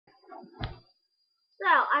So,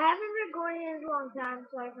 I haven't been recording in a long time,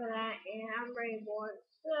 sorry for that, and I'm very bored.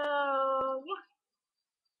 So, yeah,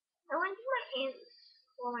 I went to my aunt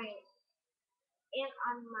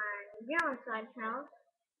on my grandma's side's house,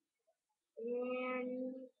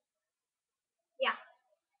 and yeah,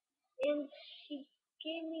 and she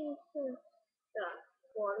gave me some stuff,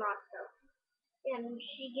 or a lot of stuff, and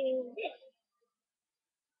she gave me this.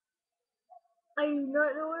 I do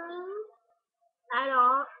not know what it is at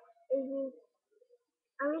all. It is,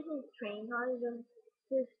 I'm using train cars, and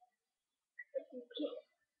this,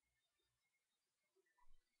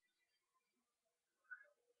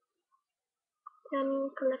 can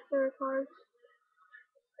collector cars.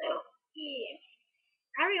 So, yeah.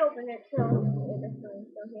 I reopened it, so it's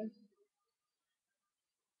still here.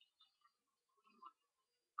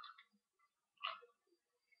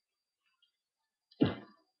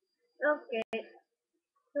 Okay,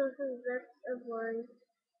 so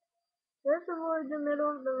let's avoid the middle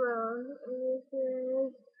of the road. And this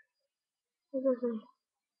is what is this?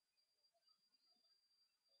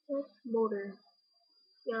 That's motor.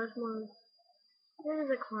 Yeah, that's motor. This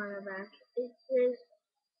is a car in the back. It is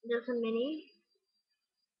just a mini.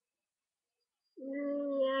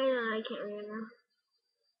 Yeah, I can't read it now.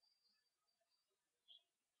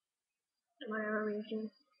 Whatever region.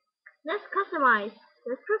 Let's customize.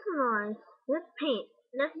 Let's personalize. Let's paint.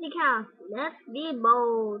 Let's decal. Let's be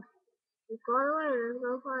bold. Let's go all the way. Let's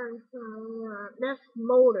go far. That's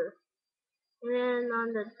motor. And then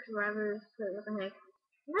on the driver's plate, what the heck?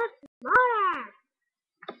 Let's motor!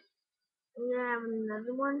 And then I have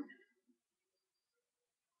another one.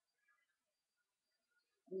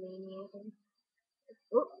 Maniac.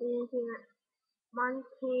 Oh, you didn't see that.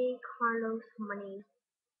 MonteCarlos money.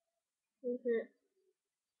 This is,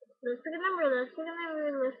 let's pick a number, let's pick a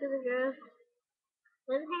number, let's pick a guess.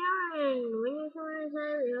 Let's hang on. When you someone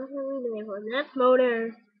says, you don't know what we're for. That's motor.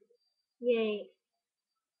 Yay.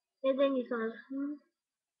 And then you saw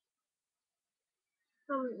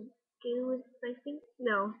some dude, I think.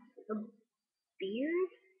 No. A beard?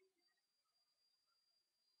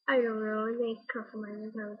 I don't know. I think customize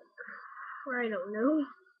account. I don't know.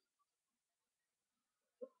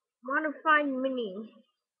 Modified mini.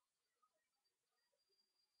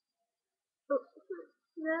 Oh,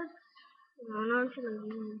 that's not sure.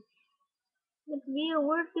 Let's be a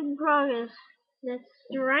work in progress. Let's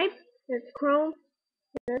stripe. Let's chrome.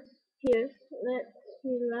 Let's pierce. Let's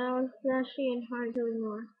be loud, flashy, and hard to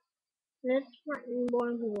ignore. Let's frighten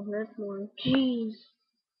boring people. That's more. Jeez.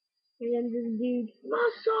 And then this dude,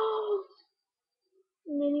 muscles.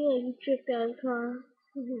 And then he like tricked out a car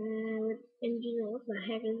with engine. What the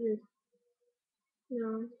heck is this? No,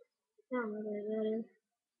 I don't know what that is.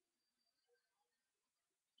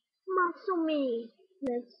 Muscle me.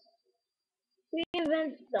 Let's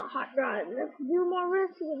reinvent the hot rod. Let's do more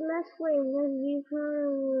risks with less weight. Let's be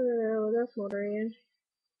that's motor again.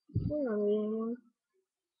 We're not reading one.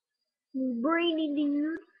 Brainy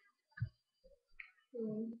dude.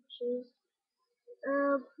 Choose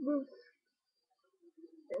this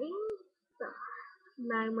thing.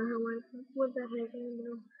 Magma what the heck I don't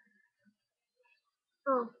know.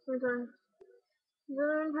 Oh, I'm sorry.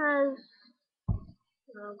 Then has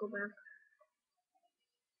I'll go back.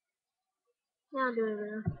 Yeah, I'll do it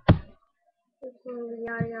now. This one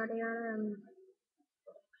yada yada yada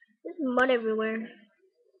there's mud everywhere.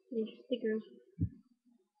 These stickers.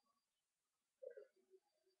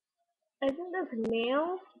 I think that's mail.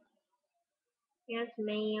 Yeah, it's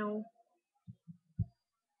mail.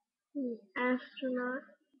 Astronaut.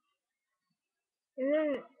 And then,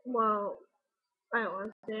 well, I don't want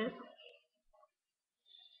to say it.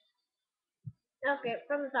 Okay,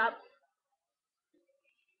 from the top.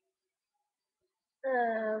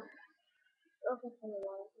 Okay, from the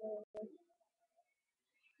bottom.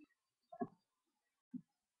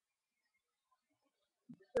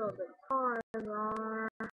 So the cars are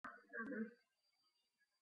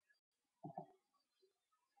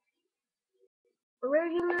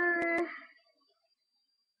regular.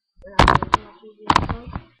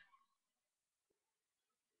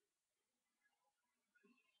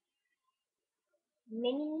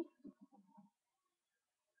 Mini.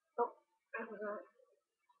 Oh, I forgot.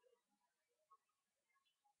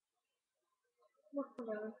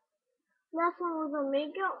 Whatever. Last one was a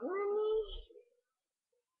Makeout mini.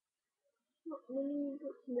 Mini.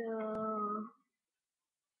 The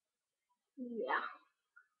yeah.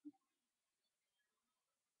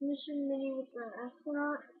 Mission mini with the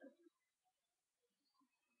astronaut.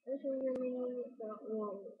 Mission mini with the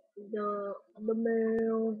well, the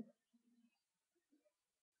male.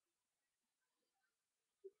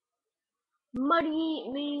 Muddy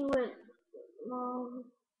mini with A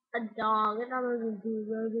dog. I thought it was a dude. It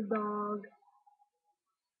was a dog.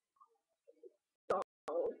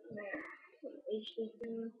 Oh, there. HD.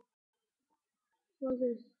 What is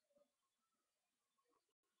this?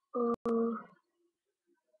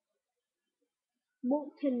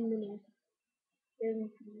 Molten mini. Then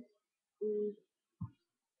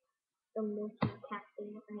the Misson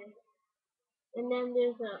captain. And then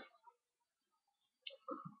there's a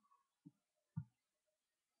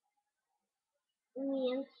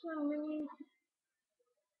Mensa mini,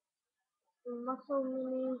 muscle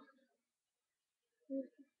mini,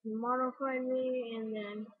 modified mini, and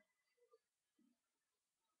then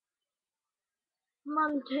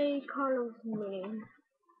MonteCarlos mini.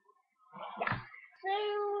 So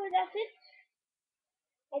that's it.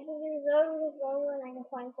 I think this is over as well what I can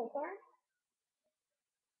find so far.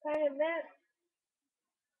 Kind of that.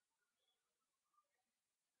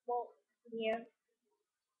 Well, yeah.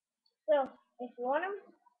 So, if you want them,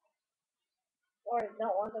 or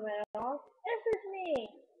don't want them at all, this is me.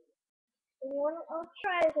 If you want them, I'll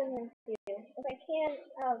try to send them to you. If I can,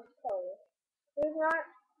 I'll tell you. If not,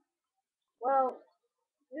 well,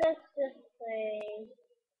 let's just say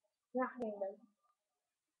nothing then.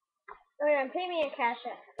 Okay, pay me a cash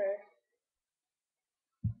app first.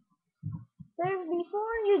 So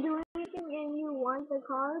before you do anything and you want the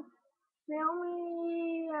card, mail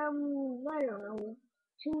me I don't know,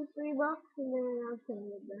 $2-3 and then I'll send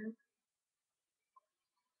it back.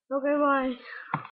 Okay, bye.